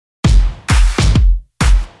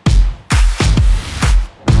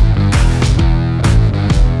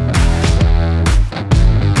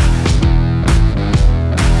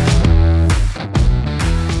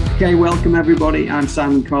Okay, welcome everybody. I'm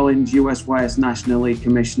Simon Collins, USYS National League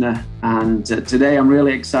Commissioner, and today I'm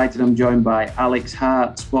really excited. I'm joined by Alex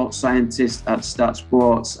Hart, sports scientist at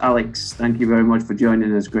STATSports. Alex, thank you very much for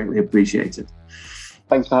joining us. Greatly appreciated.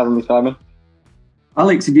 Thanks for having me, Simon.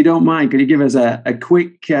 Alex, if you don't mind, could you give us a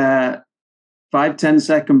quick 5-10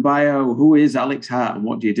 second bio? Who is Alex Hart and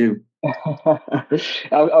what do you do?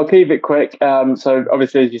 I'll keep it quick. So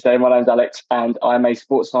obviously, as you say, my name's Alex and I'm a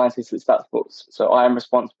sports scientist at STATSports. So I am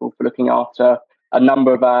responsible for looking after a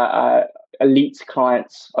number of our elite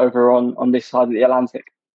clients over on this side of the Atlantic.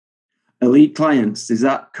 Elite clients, is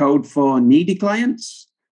that code for needy clients?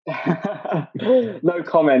 No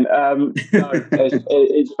comment. No,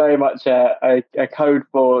 it's very much a code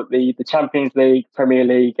for the Champions League, Premier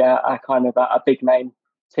League, are kind of a big name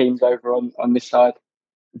teams over on this side.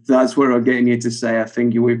 That's what I'm getting you to say. I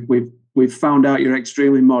think we've found out you're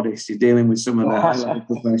extremely modest. You're dealing with some of the high-level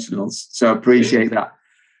professionals, so I appreciate that.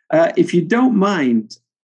 If you don't mind,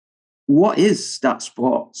 what is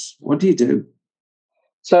STATSports? What do you do?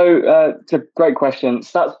 So it's a great question.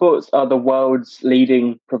 STATSports are the world's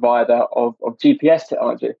leading provider of GPS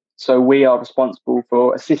technology. So we are responsible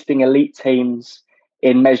for assisting elite teams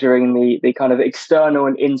in measuring the kind of external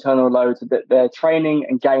and internal loads that their training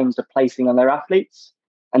and games are placing on their athletes,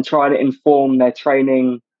 and try to inform their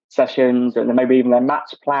training sessions and maybe even their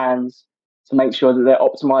match plans to make sure that they're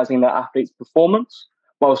optimizing their athletes' performance,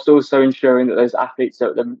 whilst also ensuring that those athletes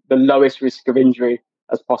are at the lowest risk of injury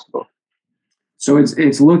as possible. So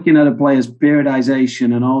it's looking at a player's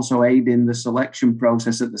periodization and also aiding the selection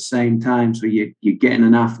process at the same time. So you're getting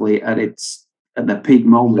an athlete at the peak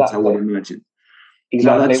moment, exactly. I would imagine.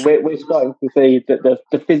 Exactly. We're starting to see that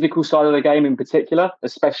the physical side of the game in particular,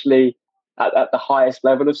 especially at the highest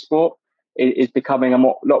level of sport, is becoming a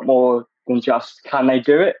lot more than just can they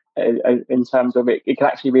do it. In terms of it can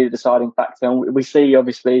actually be a deciding factor. And we see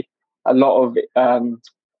obviously a lot of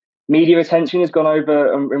media attention has gone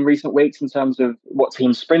over in recent weeks in terms of what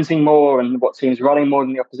teams sprinting more and what teams running more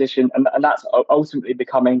than the opposition, and that's ultimately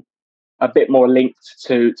becoming a bit more linked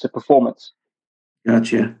to performance.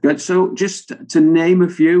 Gotcha. Good. So just to name a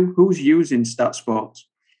few, who's using STATSports?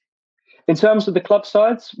 In terms of the club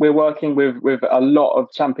sides, we're working with a lot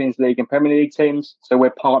of Champions League and Premier League teams. So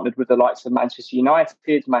we're partnered with the likes of Manchester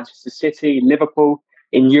United, Manchester City, Liverpool.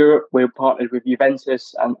 In Europe, we're partnered with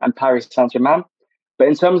Juventus and Paris Saint-Germain. But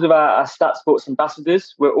in terms of our STATSports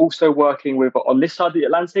ambassadors, we're also working with, on this side of the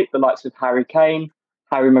Atlantic, the likes of Harry Kane,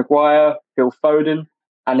 Harry Maguire, Phil Foden.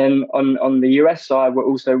 And then on the US side, we're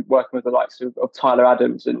also working with the likes of Tyler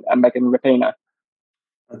Adams and Megan Rapinoe.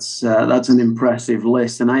 That's an impressive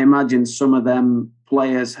list, and I imagine some of them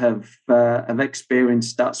players have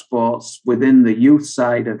experienced STATSports within the youth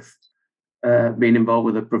side of being involved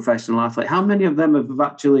with a professional athlete. How many of them have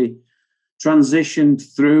actually transitioned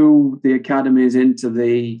through the academies into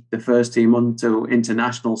the first team onto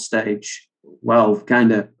international stage? Well,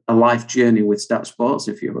 kind of a life journey with STATSports,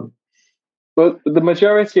 if you will. Well, the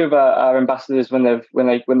majority of our ambassadors, when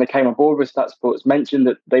they came on board with STATSports, mentioned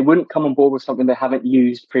that they wouldn't come on board with something they haven't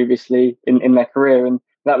used previously in their career, and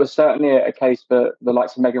that was certainly a case for the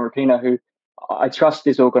likes of Megan Rapinoe, who I trust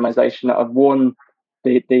this organisation. I've worn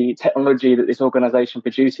the technology that this organisation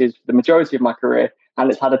produces for the majority of my career,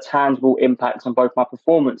 and it's had a tangible impact on both my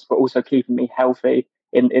performance, but also keeping me healthy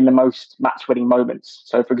in the most match-winning moments.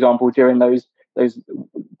 So, for example, during those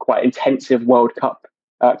quite intensive World Cup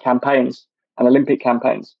campaigns and Olympic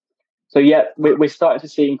campaigns. So yeah, we're starting to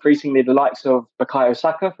see increasingly the likes of Bukayo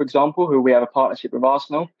Saka, for example, who we have a partnership with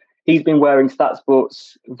Arsenal. He's been wearing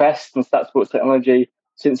STATSports vest and STATSports technology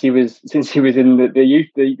since he was in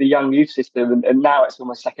the young youth system, and now it's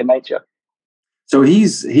almost second nature. So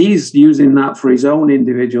he's using that for his own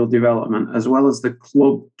individual development as well as the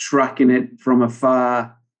club tracking it from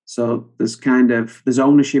afar. So there's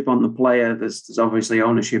ownership on the player. There's obviously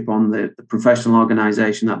ownership on the professional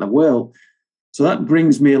organisation at the will. So that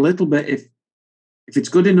brings me a little bit, if it's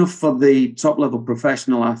good enough for the top level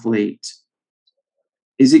professional athlete,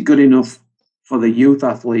 is it good enough for the youth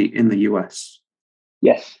athlete in the US?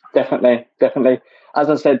 Yes, definitely. As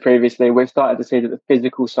I said previously, we're starting to see that the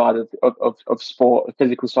physical side of sport, the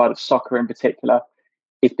physical side of soccer in particular,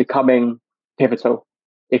 is becoming pivotal.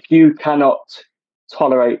 If you cannot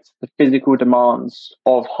tolerate the physical demands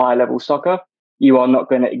of high level soccer, you are not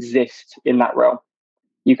going to exist in that realm.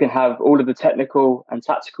 You can have all of the technical and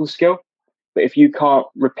tactical skill, but if you can't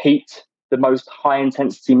repeat the most high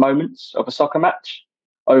intensity moments of a soccer match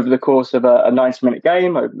over the course of a 90-minute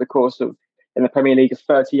game, over the course of, in the Premier League, a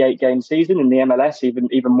 38-game season, in the MLS,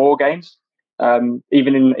 even more games,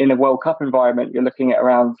 even in a World Cup environment, you're looking at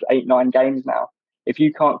around 8-9 games now. If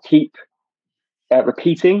you can't keep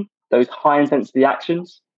repeating those high intensity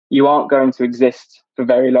actions, you aren't going to exist for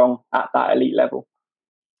very long at that elite level.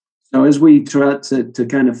 So as we try to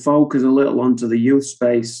kind of focus a little onto the youth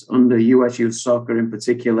space under US Youth Soccer in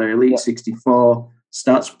particular, Elite 64,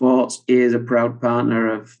 STATSports is a proud partner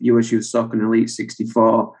of US Youth Soccer and Elite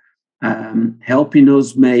 64, helping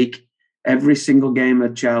us make every single game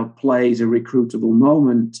a child plays a recruitable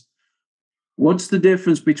moment. What's the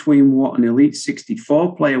difference between what an Elite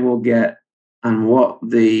 64 player will get and what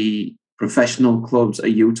the professional clubs are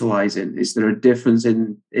utilizing? Is there a difference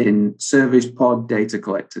in service pod data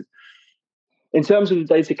collected? In terms of the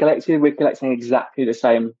data collected, we're collecting exactly the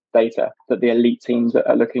same data that the elite teams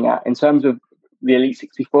are looking at. In terms of the Elite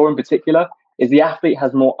 64 in particular, is the athlete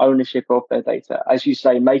has more ownership of their data. As you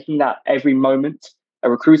say, making that every moment a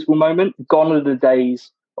recruitable moment. Gone are the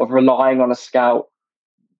days of relying on a scout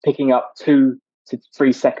picking up 2 to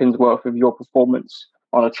 3 seconds worth of your performance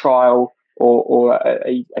on a trial or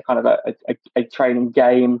a kind of a training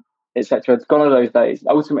game, etc. It's gone are those days.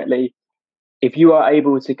 Ultimately, if you are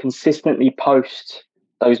able to consistently post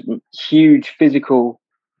those huge physical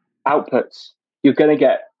outputs, you're going to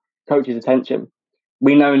get coaches' attention.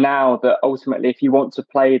 We know now that ultimately, if you want to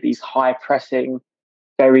play these high pressing,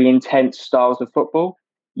 very intense styles of football,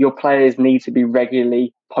 your players need to be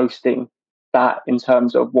regularly posting that in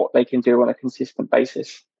terms of what they can do on a consistent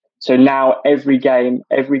basis. So now every game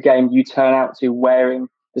you turn out to wearing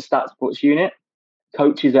the STATSports unit,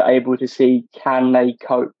 coaches are able to see, can they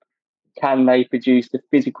cope? Can they produce the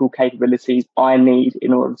physical capabilities I need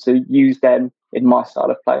in order to use them in my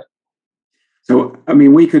style of play? So, I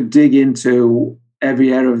mean, we could dig into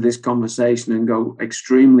every area of this conversation and go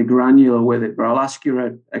extremely granular with it, but I'll ask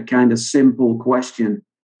you a kind of simple question.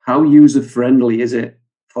 How user-friendly is it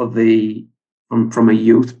for from a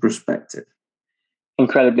youth perspective?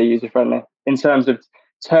 Incredibly user-friendly. In terms of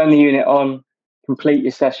turn the unit on, complete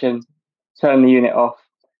your session, turn the unit off.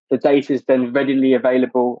 The data is then readily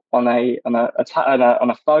available on a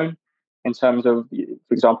phone. In terms of,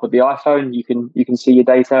 for example, the iPhone, you can see your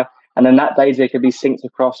data, and then that data can be synced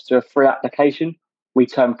across to a free application we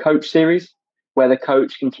term Coach Series, where the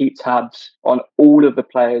coach can keep tabs on all of the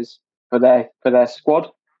players for their squad,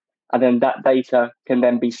 and then that data can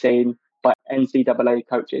then be seen by NCAA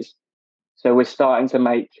coaches. So we're starting to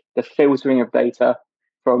make the filtering of data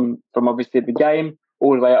from obviously the game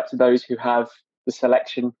all the way up to those who have the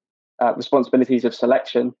selection responsibilities of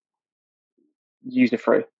selection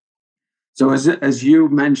user-free. So as you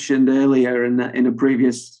mentioned earlier in a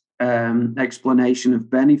previous explanation of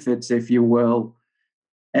benefits, if you will,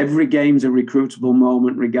 every game's a recruitable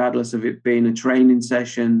moment, regardless of it being a training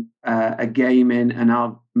session, a game in, and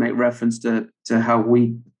I'll make reference to how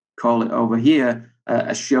we call it over here,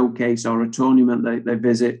 a showcase or a tournament they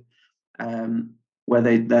visit, where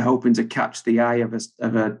they're hoping to catch the eye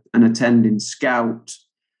of an attending scout.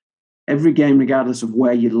 Every game, regardless of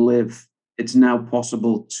where you live, it's now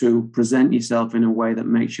possible to present yourself in a way that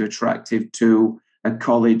makes you attractive to a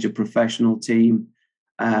college, a professional team.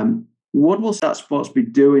 What will STATSports be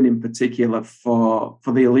doing in particular for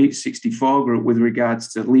the Elite 64 group with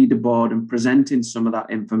regards to leaderboard and presenting some of that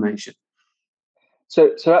information?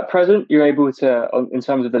 So at present, you're able to, in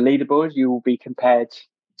terms of the leaderboard, you will be compared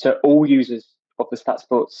to all users of the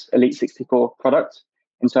STATSports Elite 64 product.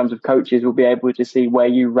 In terms of coaches, we'll be able to see where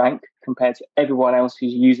you rank compared to everyone else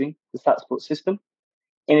who's using the STATSports system.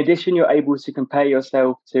 In addition, you're able to compare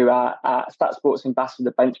yourself to our STATSports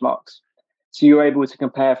ambassador benchmarks. So you're able to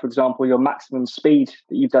compare, for example, your maximum speed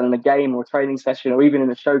that you've done in a game or a training session or even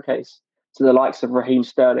in a showcase to the likes of Raheem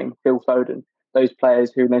Sterling, Phil Foden, those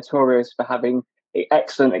players who are notorious for having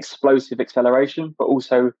excellent explosive acceleration, but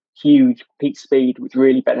also huge peak speed, which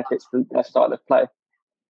really benefits their style of play.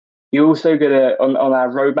 You also get on our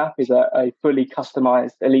roadmap is a fully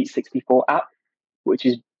customized Elite 64 app, which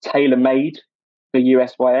is tailor-made for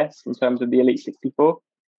USYS in terms of the Elite 64.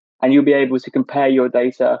 And you'll be able to compare your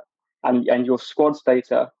data and your squad's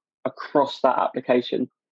data across that application.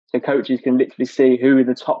 So coaches can literally see who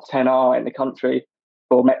the top 10 are in the country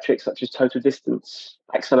for metrics such as total distance,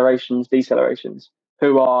 accelerations, decelerations,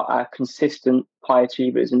 who are our consistent high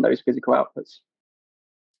achievers in those physical outputs.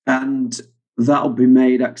 And that'll be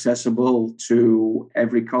made accessible to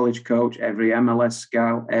every college coach, every MLS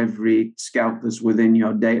scout, every scout that's within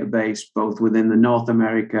your database, both within the North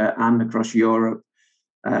America and across Europe.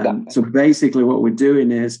 So basically what we're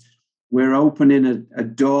doing is we're opening a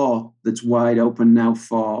door that's wide open now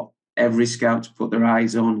for every scout to put their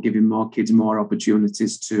eyes on, giving more kids more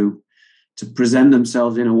opportunities to present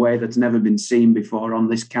themselves in a way that's never been seen before on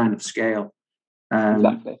this kind of scale.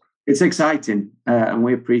 Exactly. It's exciting, and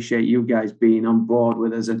we appreciate you guys being on board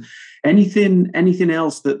with us. And anything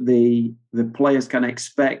else that the players can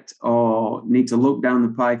expect or need to look down the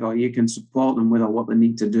pike, or you can support them with, or what they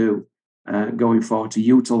need to do going forward to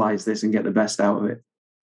utilize this and get the best out of it?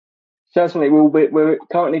 Certainly, well, we're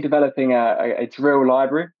currently developing a drill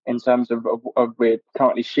library in terms of we're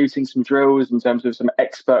currently shooting some drills in terms of some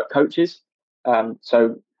expert coaches.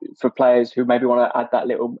 So for players who maybe want to add that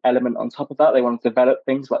little element on top of that, they want to develop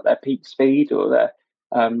things like their peak speed or their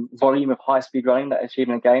volume of high speed running that they achieve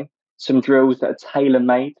in a game. Some drills that are tailor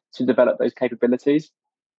made to develop those capabilities,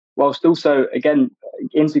 whilst also, again,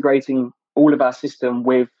 integrating all of our system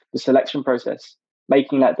with the selection process,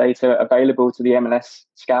 making that data available to the MLS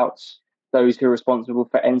scouts, those who are responsible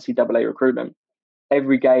for NCAA recruitment.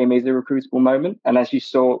 Every game is a recruitable moment. And as you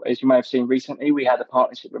may have seen recently, we had a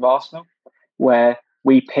partnership with Arsenal where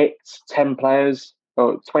we picked 10 players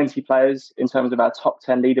or 20 players in terms of our top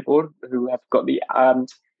 10 leaderboard who have got the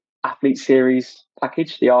Athlete Series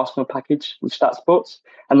package, the Arsenal package with STATSports.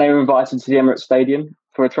 And they were invited to the Emirates Stadium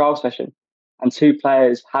for a trial session. And 2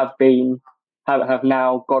 players have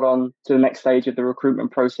now got on to the next stage of the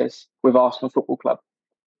recruitment process with Arsenal Football Club.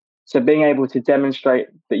 So being able to demonstrate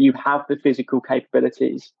that you have the physical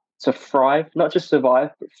capabilities to thrive, not just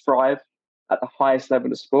survive, but thrive at the highest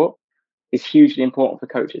level of sport is hugely important for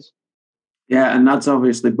coaches. Yeah, and that's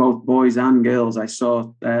obviously both boys and girls. I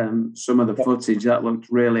saw some of the footage that looked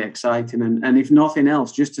really exciting. And if nothing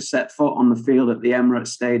else, just to set foot on the field at the Emirates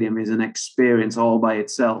Stadium is an experience all by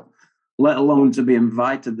itself, let alone to be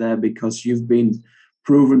invited there because you've been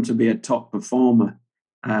proven to be a top performer.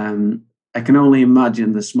 I can only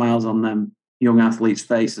imagine the smiles on them young athletes'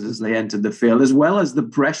 faces as they entered the field, as well as the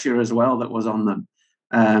pressure as well that was on them.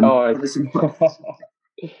 I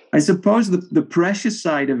suppose the pressure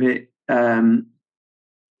side of it, a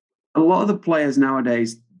lot of the players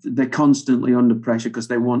nowadays, they're constantly under pressure because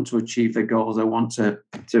they want to achieve their goals. They want to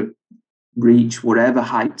reach whatever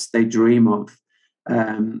heights they dream of.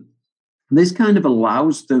 This kind of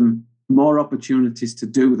allows them more opportunities to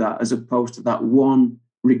do that, as opposed to that one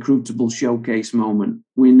recruitable showcase moment.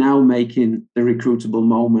 We're now making the recruitable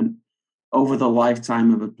moment over the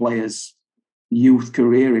lifetime of a player's youth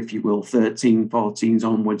career, if you will, 13, 14s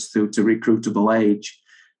onwards through to recruitable age.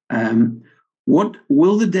 What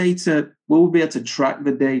will the data, will we be able to track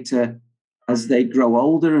the data as they grow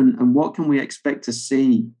older, and what can we expect to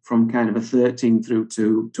see from kind of a 13 through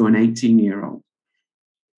to an 18-year-old?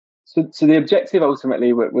 So the objective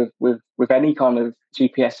ultimately with any kind of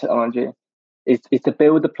GPS technology is to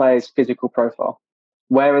build the player's physical profile.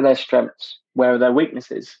 Where are their strengths? Where are their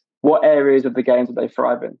weaknesses? What areas of the game do they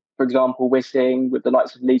thrive in? For example, we're seeing with the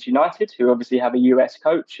likes of Leeds United, who obviously have a US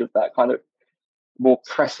coach of that kind of more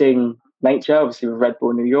pressing nature, obviously with Red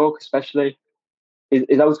Bull New York especially,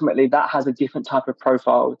 is ultimately that has a different type of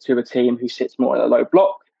profile to a team who sits more in a low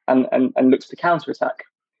block and looks to counter-attack.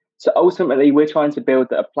 So ultimately, we're trying to build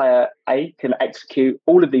that a player, A, can execute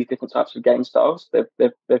all of these different types of game styles.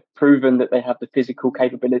 They've proven that they have the physical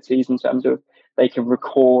capabilities in terms of they can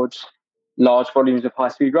record large volumes of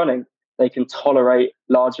high-speed running. They can tolerate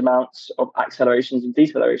large amounts of accelerations and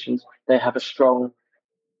decelerations. They have a strong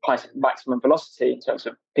maximum velocity in terms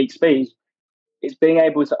of peak speed. It's being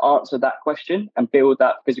able to answer that question and build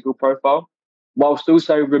that physical profile, whilst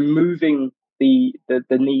also removing the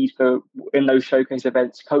need for, in those showcase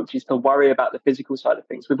events, coaches to worry about the physical side of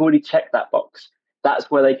things. We've already checked that box.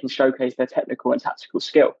 That's where they can showcase their technical and tactical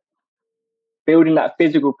skill. Building that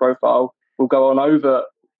physical profile will go on over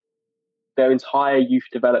their entire youth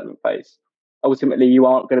development phase. Ultimately, you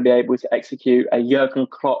aren't going to be able to execute a Jurgen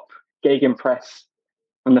Klopp gegenpress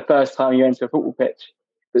from the first time you enter a football pitch.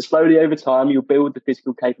 But slowly over time, you'll build the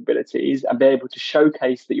physical capabilities and be able to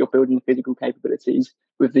showcase that you're building the physical capabilities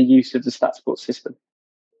with the use of the STATSports system.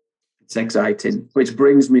 It's exciting, which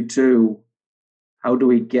brings me to, how do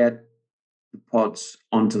we get the pods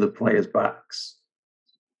onto the players' backs?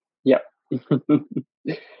 Yep.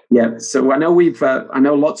 Yeah, so I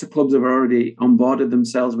know lots of clubs have already onboarded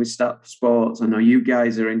themselves with STATSports. I know you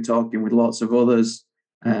guys are in talking with lots of others.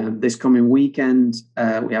 This coming weekend,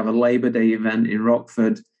 we have a Labour Day event in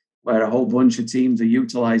Rockford where a whole bunch of teams are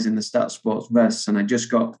utilising the STATSports vests. And I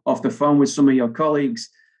just got off the phone with some of your colleagues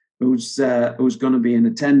who's going to be in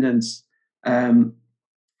attendance.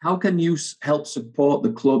 How can you help support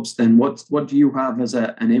the clubs then? What do you have as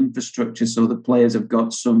an infrastructure so the players have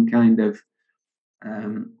got some kind of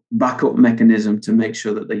backup mechanism to make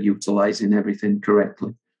sure that they're utilising everything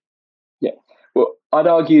correctly? Yeah. Well, I'd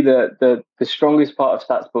argue that the strongest part of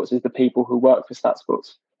STATSports is the people who work for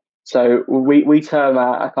STATSports. So we term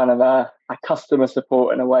a kind of a customer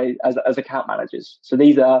support in a way as account managers. So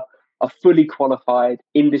these are fully qualified,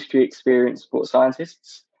 industry experienced sports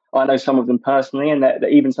scientists. I know some of them personally, and that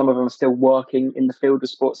even some of them are still working in the field of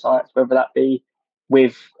sports science, whether that be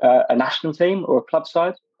with a national team or a club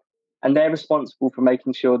side. And they're responsible for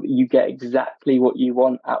making sure that you get exactly what you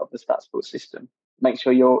want out of the STATSports system. Make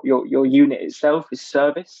sure your unit itself is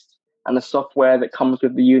serviced, and the software that comes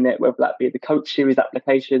with the unit, whether that be the coach series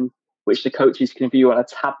application, which the coaches can view on a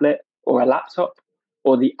tablet or a laptop,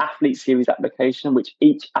 or the athlete series application, which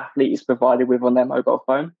each athlete is provided with on their mobile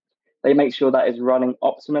phone. They make sure that is running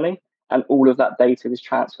optimally, and all of that data is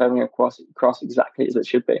transferring across exactly as it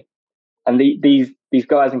should be. And these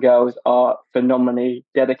guys and girls are phenomenally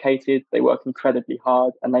dedicated. They work incredibly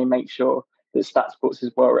hard, and they make sure that STATSports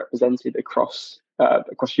is well represented across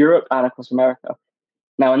Europe and across America.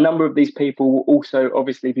 Now, a number of these people will also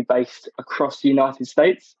obviously be based across the United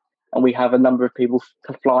States, and we have a number of people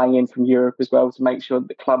flying in from Europe as well to make sure that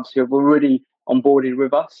the clubs who have already onboarded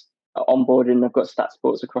with us are onboarded and have got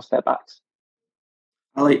STATSports across their backs.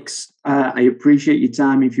 Alex, I appreciate your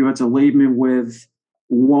time. If you were to leave me with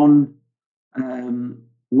one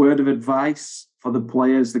word of advice for the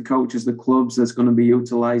players, the coaches, the clubs that's going to be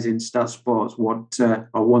utilising STATSports,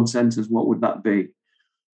 or one sentence, what would that be?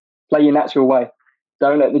 Play your natural way.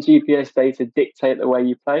 Don't let the GPS data dictate the way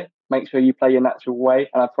you play. Make sure you play your natural way,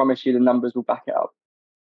 and I promise you the numbers will back it up.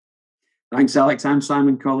 Thanks, Alex. I'm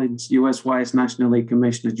Simon Collins, USYS National League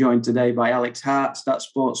Commissioner, joined today by Alex Hart,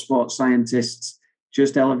 STATSports sports scientists,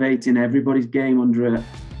 just elevating everybody's game under a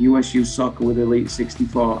USU Soccer with Elite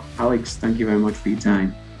 64. Alex, thank you very much for your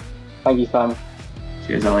time. Thank you, Simon.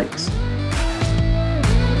 Cheers, Alex.